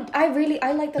 I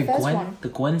like the first one. The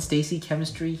Gwen Stacy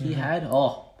chemistry he had.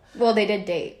 Oh, Well, they did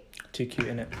date. Too cute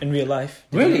in it. In real life.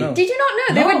 Really? know? Did you not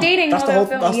know they No. were dating? That's while the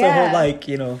they were whole. filming? That's Yeah.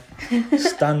 the whole like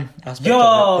stan aspect. yo,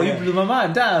 of it. you Yeah. blew my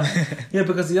mind. Damn. Yeah,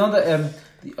 because you know that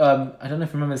I don't know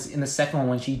if you remember in the second one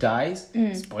when she dies.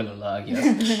 Spoiler alert, I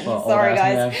guess. for old Sorry, ass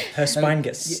guys. man. Her spine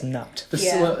gets snapped. The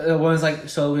Yeah. one is like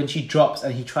so when she drops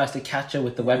and he tries to catch her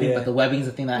with the webbing, Yeah. but the webbing is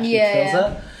the thing that actually Yeah, kills yeah.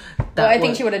 her. Well, I think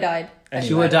was- she would have died.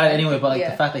 She would have died anyway, but like Yeah.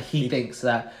 the fact that he thinks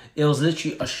that it was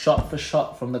literally a shot for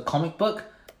shot from the comic book.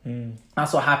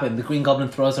 That's what happened. The Green Goblin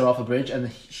throws her off a bridge,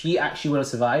 and she actually would have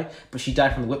survived, but she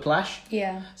died from the whiplash.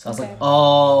 Yeah. So I was okay. like,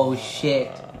 oh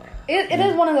shit. It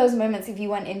is one of those moments if you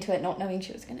went into it not knowing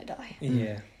she was gonna die.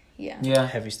 Yeah. Yeah. Yeah,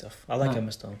 Heavy stuff. I like No.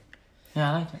 Emma Stone.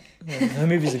 yeah, I like it. Yeah, her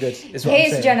movies are good. Is what I'm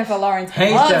Hates saying. Jennifer Lawrence.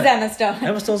 Hates Loves Jen- Emma Stone.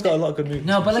 Emma Stone's got a lot of good movies.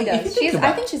 No, but She like if you does. think I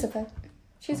about think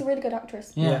she's a really good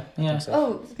actress. yeah. I think so.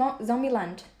 Oh,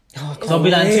 Zombieland. Oh, can't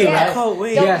Zombieland wait. too, I right? can't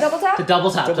wait. Yes. Double tap? The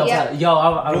double tap, double Yeah. tap. Yo,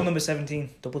 I Rule number 17.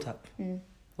 Double tap. Or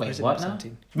wait, is it what number now?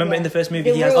 17? Remember Yeah. in the first movie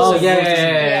The he has rules. Oh the yeah, rules yeah, to yeah,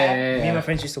 see? yeah, Yeah. yeah, yeah. Me and my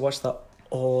friends used to watch that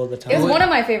all the time. It was Wait. one of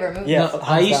my favorite movies. Yeah. No,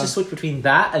 I used to hands switch between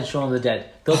that and Shaun of the Dead.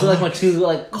 Those are like my two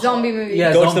like Zombie movies.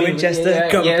 Yeah, Go to zombie the Winchester, yeah,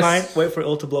 grab yes. a pint, wait for it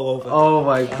all to blow over. Oh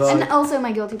my god. And also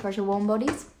my guilty pleasure, Warm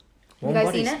Bodies. Warm you guys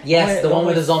Bodies. seen it? Yes, Oh, the yeah, one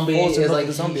with the wait, zombie falls in is love like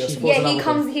with the zombie or something. falls in Yeah,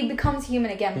 love with him. he becomes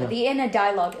human again, but the inner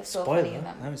dialogue is so Spoiler. funny in I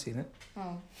them. haven't seen it. Oh.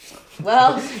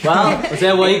 Well, Wow, is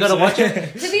that why you gotta watch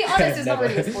it? to be honest, it's not Never.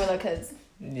 really a spoiler because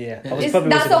Yeah. It's-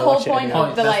 that's the whole point Oh,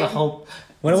 of the that's the like. whole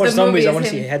When I the watch zombies, movie I is want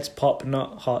to see him. heads pop,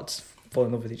 not hearts fall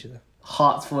in love with each other.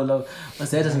 hearts full of love.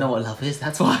 Zed doesn't know what love is.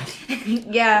 That's why.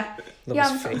 Yeah, Love yeah,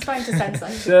 is I'm fake. starting to sense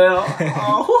that.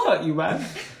 Oh, who hurt you, man?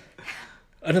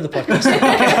 Another podcast.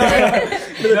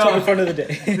 Another No. topic for another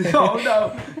day.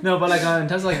 No. But like in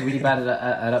terms of like really bad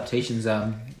adaptations,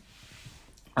 I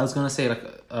was gonna say like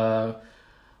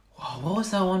what was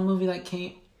that one movie that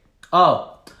came?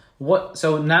 Oh, what?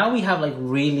 So now we have like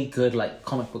really good like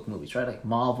comic book movies, right? Like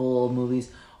Marvel movies.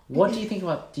 What do you think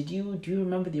about? Do you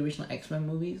remember the original X-Men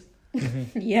movies?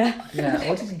 Yeah. Yeah.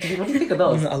 What do you think of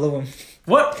those? I love them.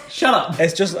 What? Shut up.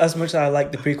 It's just as much as I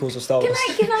like the prequels of Star Wars.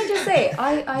 Can I just say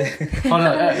I Hold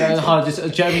on. Hold on.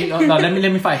 Just Jeremy. No, let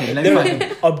me fight him.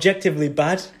 They're objectively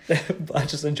bad, but I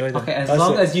just enjoy them. Okay, as That's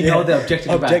long it. as you know they're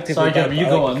objectively bad. Sorry, bad, Jeremy. You but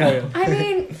go I on. carry on. I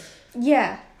mean,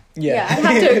 yeah. Yeah, I'd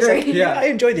have to agree. Yeah. I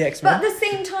enjoy the X-Men. But at the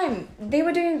same time, they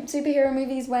were doing superhero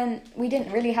movies when we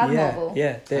didn't really have Marvel.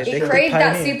 Yeah, It craved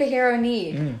that superhero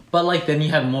need. But like then you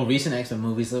had more recent X-Men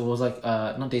movies. It was like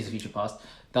not Days of Future Past.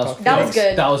 That was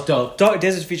good. That was dope.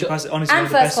 Days of Future Past is honestly And one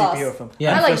of the best First Class. superhero films. Yeah.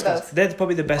 I And like First Class. both. They're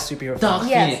probably the best superhero Dark films.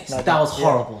 Yes. Phoenix. Like that was yeah.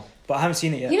 horrible. But I haven't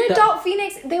seen it yet. You know, Dark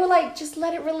Phoenix, they were like, just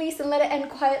let it release and let it end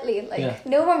quietly. Like, Yeah.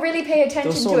 no one really paid There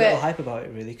attention was so to little it. hype about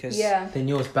it, really, because They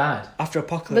knew it was bad. after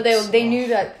Apocalypse... But they knew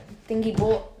that Thingy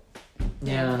bought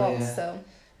Yeah. Fox, yeah. so.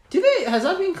 Has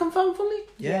that been confirmed fully?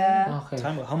 Yeah. Okay.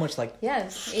 Time, how much, like,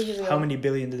 Yes, ages ago. how many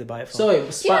billion did they buy it for? So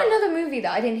wait, Do you know another movie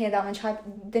that I didn't hear that much hype?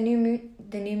 The New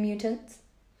Mutants?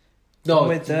 no,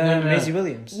 with Maisie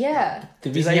Williams. Yeah. The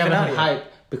Is reason that you even haven't out had yet?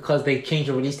 hype because they changed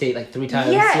the release date like 3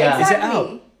 times. Yeah, exactly. Is it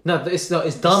out? No,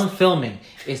 it's done filming.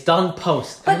 It's done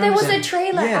post. But there was a a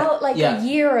trailer Yeah. out like Yeah. a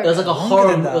year ago. It was like a Longer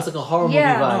horror. than that. It was like a horror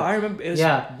Yeah. movie vibe. No, I remember it was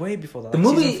Yeah. way before that. The Like,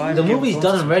 movie, season 5 the Game of movie's Thrones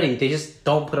done or and ready. They just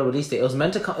don't put a release date. It was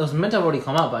meant to have already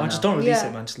come out by something. now. Just don't release Yeah.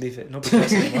 it, man. Just leave it. Nobody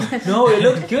cares anymore. No, it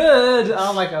looked good.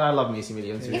 I love Macy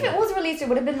Williams. If it was released, it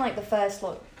would have been like the first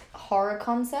like horror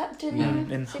concept in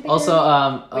superhero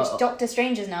Also, movie, which Doctor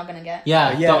Strange is now gonna get.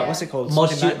 yeah, Yeah, what's it called?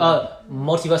 Multiverse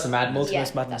of Madness. Multiverse Yeah,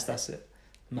 Madness, that's that's it.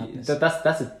 Madness.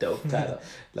 That's a dope title.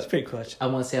 It's pretty cool, actually. I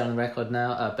want to say on the record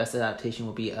now, best adaptation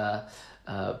will be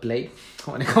Blade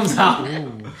when it comes out.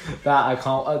 That I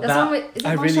can't. That's that, one with, is it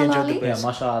I really Marshall enjoyed Ali? the yeah,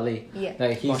 Mashallah Ali. Yeah.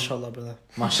 Like he's Mashallah, brother.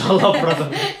 Mashallah,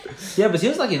 brother. Yeah, but he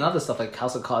was like in other stuff like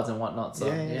House of Cards and whatnot. So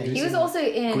Yeah, yeah, He was also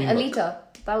in Green Book. Alita,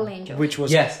 Battle Angel, Which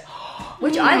was... yes.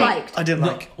 which I liked. I didn't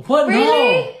like. What?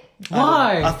 Really? No.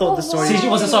 Why? I thought the story... why?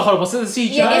 CG was it so horrible? Was it the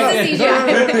CGI? Yeah, it's a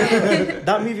CGI.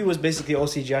 That movie was basically all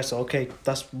CGI, so okay,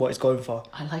 that's what it's going for.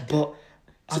 I liked it. But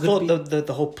It's I a thought good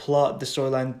the whole plot, the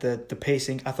storyline, the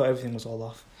pacing, I thought everything was all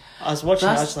off. I was watching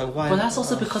it, I was just like, why? But that's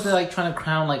also because they're like trying to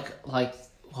crown like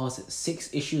what was it,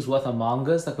 6 issues worth of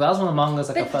mangas? Like that was one of the mangas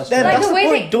like But a first. then draft. that's the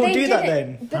point. Don't they do did that it,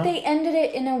 then. But they ended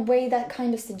it in a way that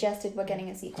kind of suggested we're getting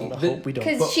a I sequel. hope we don't.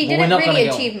 Because But- she but we're didn't not really gonna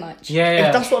go- achieve much.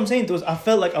 Yeah. That's what I'm saying. I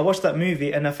felt like I watched that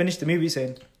movie and I finished the movie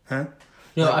saying, huh?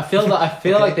 You know, I feel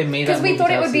like they made that Because we movie thought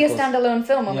to it have would be a sequels. standalone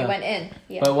film when Yeah. we went in.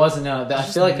 Yeah. But it wasn't. No, I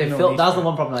feel like they no feel need that was for the it.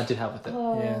 one problem I did have with it.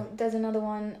 Oh, Yeah. there's another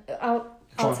one.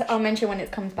 Come on. I'll mention when it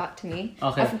comes back to me.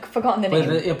 Okay. I've forgotten the But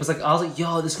name. it was like I was like,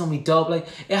 yo, this is gonna be dope. Like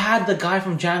it had the guy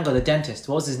from Django, the dentist.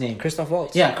 What was his name? Christoph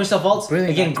Waltz. Yeah, Christoph Waltz.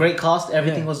 Brilliant Again, actor. great cast.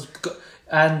 Everything Yeah. was good.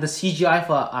 And the CGI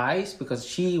for her eyes, because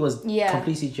she was Yeah.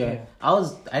 complete CGI. Yeah.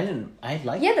 I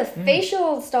liked Yeah, the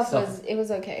facial stuff Stuff.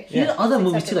 was okay. He did Yeah. other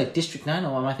movies too, Acceptable. like District 9,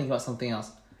 or am I thinking about something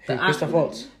else? Who, Christoph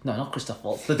Waltz. No, not Christoph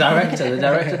Waltz. The director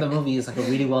of the movie is like a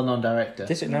really well-known director.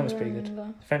 District 9 was pretty good.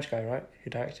 Remember. The French guy, right? Who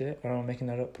directed it? Or am I making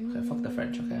that up? Okay, fuck the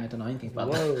French. Okay, I don't know anything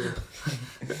about that.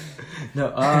 Whoa. No,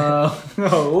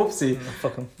 whoopsie.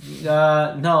 Fuck him.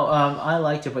 No, I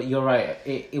liked it, but you're right.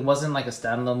 It wasn't like a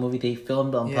standalone movie. They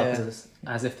filmed it on Yeah. purpose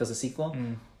as if there's a sequel,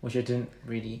 which I didn't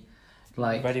really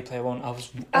like. Ready Player One. I was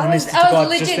I honest was to God, just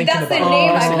legit. thinking That's the about name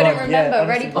it. I Oh, couldn't yeah, remember. honestly.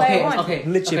 Ready Player One. Okay.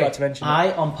 Literally about to mention it.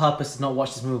 I on purpose did not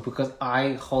watch this movie because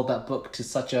I hold that book to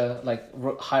such a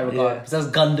high regard. Yeah. Because there's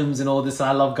Gundams and all this, and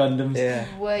I love Gundams. Yeah.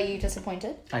 Were you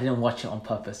disappointed? I didn't watch it on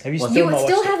purpose. Have you Was- still You not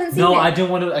still watched it? haven't seen No, it. I didn't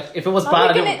want to. Like, if it was How bad, are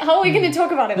I we don't. how are we gonna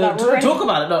talk about it? No, that we're talk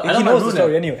about it. No, I He don't knows want the to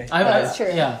story ruin it. anyway. That's true.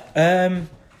 Yeah.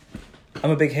 I'm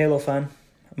a big Halo fan.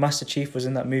 Master Chief was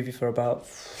in that movie for about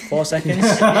 4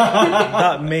 seconds.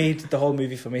 That made the whole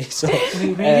movie for me. So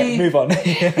Really? move on.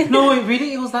 No, wait,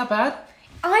 really? It was that bad?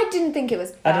 I didn't think it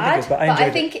was I bad, didn't think it was bad. I but I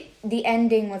enjoyed think the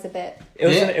ending was a bit. Yeah.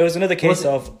 It was another case Was it-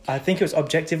 of I think it was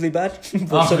objectively bad,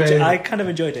 but Okay. I kind of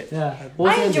enjoyed it. Yeah. What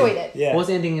was I the enjoyed ending? it. Yeah. What was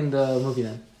the ending in the movie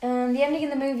then? The ending in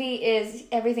the movie is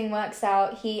everything works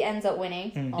out. He ends up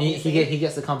winning. Mm. Obviously. He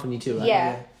gets the company too, right?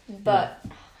 Yeah, but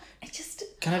it just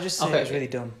Can I just say Okay. it was really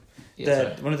dumb? Yeah,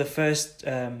 sorry. One of the first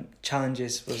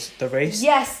challenges was the race.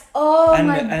 yes. Oh and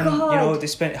my and god. you know they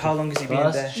spent how long has he been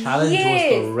First there? challenge was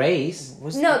Yes. the race.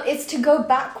 Was No, it's to go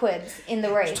backwards in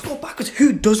the race. to go backwards.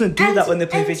 Who doesn't do And- that when they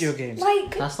play and, video games?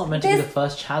 Like That's not meant to be the there's-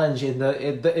 first challenge in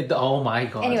the oh my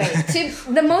god. Anyway,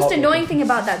 the most Probably. annoying thing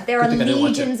about that, there are Good thing I didn't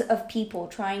watch legions of people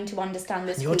trying to understand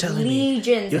this. You're quiz. telling me-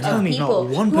 legions you're telling of me not people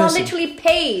one who are person- literally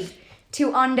paid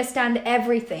to understand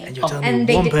everything. And you're telling And me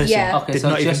they one did- person yeah. Okay, did so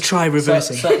not even just- try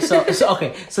reversing.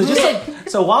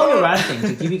 So while we're ranting,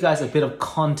 to give you guys a bit of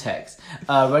context,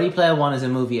 Ready Player One is a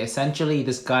movie. Essentially,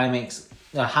 this guy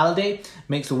Halliday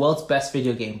makes the world's best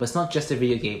video game, but it's not just a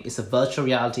video game. It's a virtual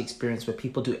reality experience where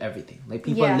people do everything. Like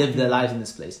people Yeah. live their lives in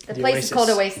this place. The place Oasis. is called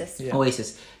Oasis. Yeah.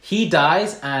 Oasis. He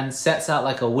dies and sets out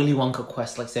like a Willy Wonka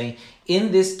quest, like saying,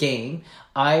 in this game,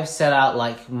 I've set out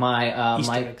like my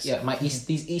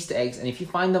these Easter eggs, and if you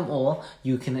find them all,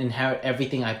 you can inherit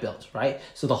everything I built, right?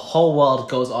 So the whole world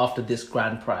goes after this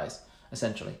grand prize,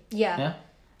 essentially. Yeah. Yeah.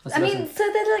 That's I the mean, best so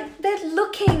they're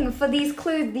looking for these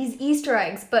clues, these Easter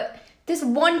eggs, but this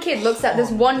one kid looks at this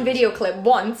one video clip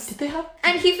once, thing. Did they have?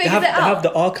 and he figures They it have out.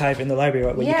 the archive in the library,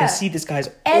 right, where you Yeah. can see this guy's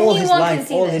all his Anyone can life,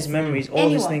 see all this. his memories, all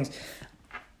his Anyone. things.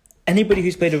 Anybody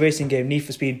who's played a racing game, Need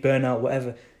for Speed, Burnout,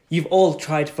 whatever, you've all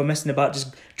tried for messing about,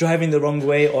 just driving the wrong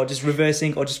way, or just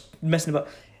reversing, or just messing about.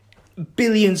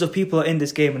 Billions of people are in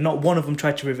this game, and not one of them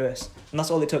tried to reverse. And that's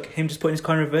all it took. Him just putting his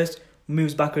car in reverse,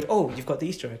 moves backward. Oh, you've got the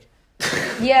Easter egg.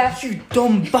 Yeah. You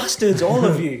dumb bastards, all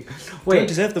of you. Don't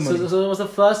deserve the money. So it was the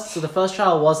first. So the first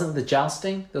trial wasn't the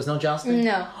jousting. There was no jousting.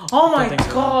 No. Oh my think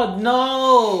so. god,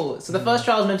 no! So the first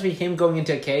trial is meant to be him going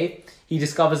into a cave. He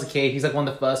discovers a cave. He's like one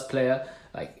of the first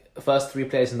first 3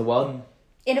 players in the world.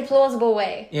 In a plausible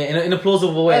way. Yeah, in a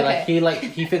plausible way. Okay.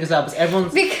 He figures out, but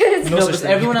everyone's Because No no, such but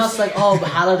thing. everyone else is like, oh, but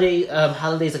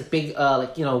Halliday's like big,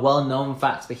 well known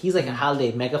facts, but he's like a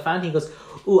Halliday mega fan. He goes,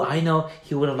 ooh, I know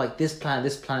he would have like this plan,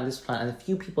 and a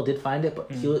few people did find it, but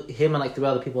him and like 3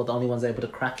 other people are the only ones able to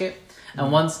crack it.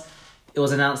 And once it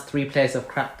was announced 3 players have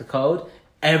cracked the code,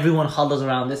 everyone huddles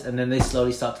around this, and then they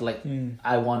slowly start to like,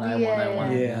 I won.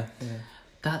 Yeah.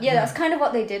 that's kind of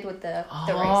what they did with the race.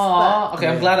 Oh, okay,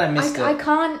 I'm glad I missed I it.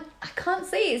 can't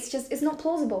say it's not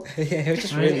plausible. Yeah, it was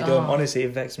just really Really? dumb. Oh. Honestly,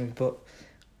 it vexed me. But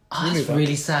That's move on.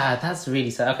 really sad. That's really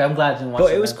sad. Okay, I'm glad I didn't watch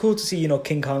But it. it was then. cool to see,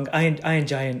 King Kong, Iron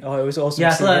Giant. Oh, it was awesome. Yeah,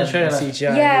 I to see saw that him trailer. in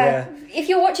CGI. Yeah. If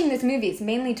you're watching this movie, it's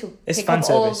mainly to It's pick fan up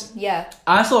all. service. Yeah.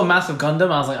 I saw a massive Gundam.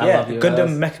 I was like, I love you.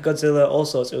 Gundam, Mechagodzilla, all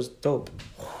sorts. It was dope.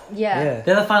 Yeah.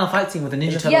 They're the final fight scene with the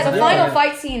Ninja Turtles. Yeah, the and final everything.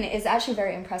 fight scene is actually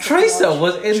very impressive. to Tracer watch.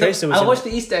 was in Tracer the. was I in watched it.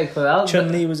 the Easter egg for that. Chun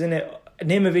Li was in it.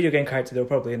 Name a video game character, they were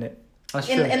probably in it. That's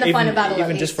In true. the final battle.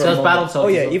 Even at just least. for So a it's moment. Battle Soldiers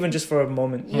Oh yeah, as well. even just for a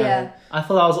moment. Yeah. I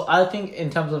thought I think in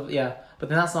terms of but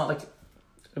then that's not like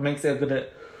it makes it a good.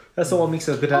 That's not what makes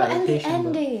it a good Oh, and the adaptation. but-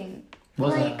 ending.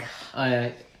 Was it?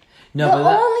 Like No, the but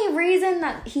that, only reason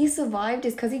that he survived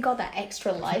is because he got that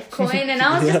extra life coin, and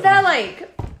I was just there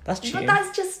like, That's but cheating.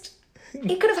 that's just.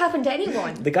 It could have happened to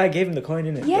anyone. The guy gave him the coin,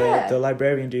 innit? Yeah. The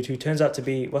librarian dude who turns out to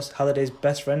be Halliday's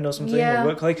best friend or something. Yeah. Or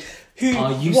work colleague. Who?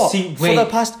 oh, you what? see? For Wait, the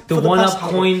past, the for the one past up how-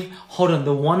 coin. Hold on,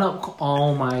 the one up.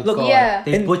 Oh my Look, god! Yeah.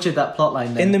 They In- butchered that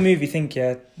plotline. In the movie,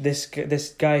 this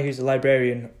guy who's a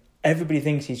librarian, everybody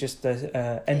thinks he's just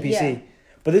a NPC. Yeah.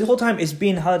 But this whole time, it's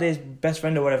being Halliday's best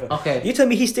friend or whatever. Okay. You tell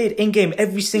me he stayed in game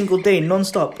every single day,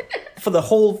 non-stop, for the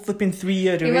whole flipping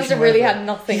 3-year duration. He must have or really whatever. had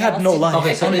nothing. He had else no to do. life.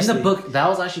 Okay, so in honestly. the book, that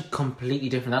was actually completely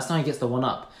different. That's not how he gets the one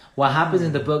up. What happens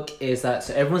in the book is that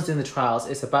so everyone's doing the trials.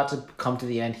 It's about to come to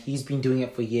the end. He's been doing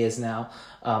it for years now,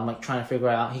 trying to figure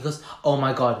it out. He goes, "Oh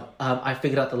my god, I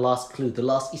figured out the last clue, the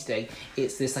last Easter egg.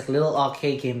 It's this like little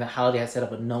arcade game that Halliday has set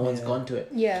up, but no one's gone to it."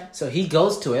 Yeah. So he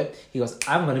goes to it. He goes,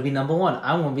 "I'm going to be number 1.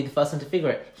 I'm going to be the first one to figure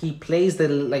it." He plays the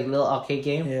like little arcade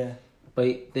game. Yeah.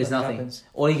 But there's Nothing nothing. happens.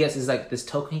 All he gets is like this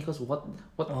token. He goes, what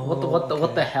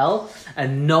okay. the hell?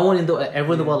 And no one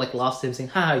everyone in the world like laughs at him, saying,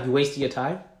 "Ha, you wasted your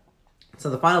time." So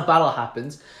the final battle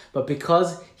happens, but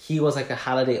because he was like a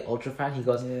Halliday ultra fan, he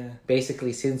goes,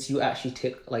 basically, since you actually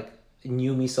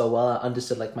knew me so well, I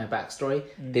understood like my backstory.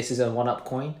 This is a 1-up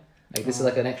coin. Like this is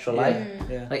like an extra life.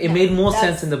 Yeah. Like it made more That's-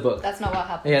 sense in the book. That's not what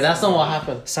happened. Yeah, that's not what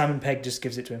happened. Simon Pegg just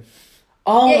gives it to him.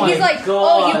 Oh Yeah, my he's like,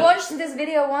 god! oh, you watched this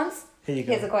video once? Here you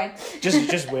go. Here's a coin.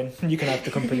 Just win. You can have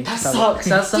the company. That sucks.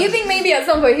 That sucks. Do you think maybe at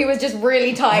some point he was just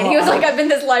really tired? He was like, I've been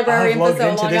this librarian I've for logged so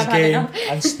into long, this I've had game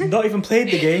enough. and not even played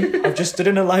the game. I've just stood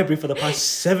in a library for the past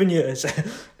 7 years.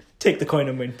 Take the coin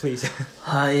and win, please.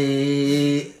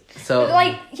 So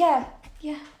Like, yeah.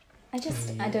 I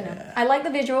don't know. I like the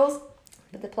visuals,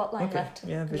 but the plotline Okay. left.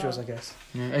 Yeah, visuals, I guess.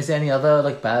 is there any other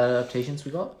like bad adaptations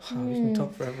we got? Oh, we can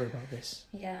talk forever about this.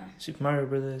 Yeah. Super Mario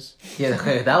Brothers. Yeah,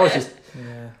 okay, that was just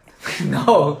Yeah.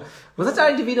 no. Was that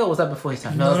Danny DeVito or was that before his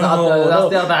time? No, that's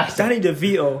the other actor. Danny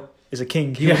DeVito is a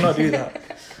king. He will not do that.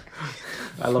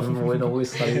 I love him in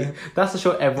Always Sunny. That's the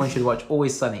show everyone should watch.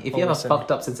 Always Sunny. If you have a Always Sunny.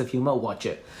 fucked up sense of humor, watch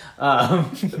it.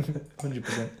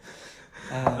 100%.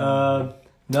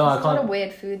 No, I There's a lot of can't.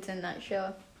 weird foods in that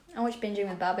show. I watch Binging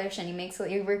with Babish and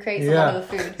he recreates a lot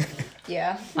of the food.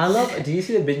 Yeah. I love. Do you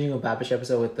see the binging of Babish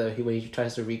episode with where he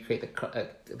tries to recreate the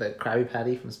Krabby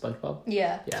Patty from SpongeBob?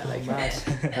 Yeah. Yeah, like mad.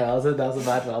 that was a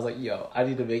bad one. I was like, yo, I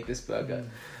need to make this burger.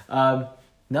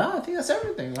 No, I think that's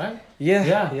everything, right?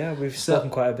 Yeah. We've spoken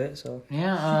quite a bit, so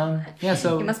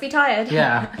So You must be tired.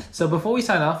 yeah. So before we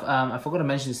sign off, I forgot to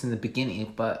mention this in the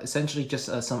beginning, but essentially just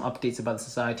some updates about the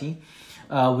society.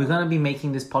 We're gonna be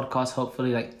making this podcast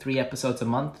hopefully like 3 episodes a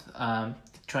month.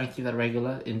 Try and keep that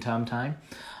regular in term time.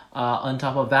 On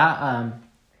top of that,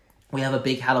 we have a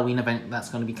big Halloween event that's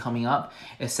going to be coming up.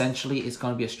 Essentially, it's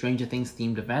going to be a Stranger Things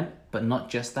themed event, but not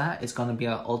just that. It's going to be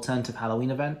an alternative Halloween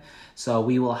event. So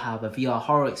we will have a VR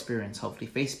horror experience, hopefully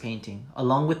face painting,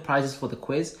 along with prizes for the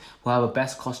quiz. We'll have a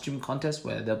best costume contest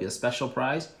where there'll be a special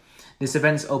prize. This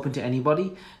event is open to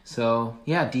anybody. So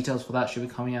yeah, details for that should be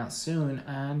coming out soon.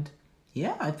 And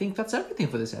yeah, I think that's everything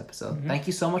for this episode. Mm-hmm. Thank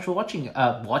you so much for watching.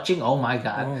 Oh my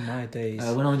god. oh my days.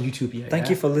 We're not on YouTube yet. Thank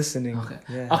you for listening. Okay.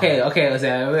 Yeah. Okay,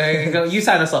 Uzair, you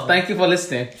sign us off. Thank you for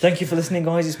listening. Thank you for listening,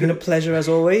 guys. It's been a pleasure as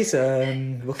always.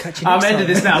 We'll catch you next time. I'm ending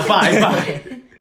this now. Bye.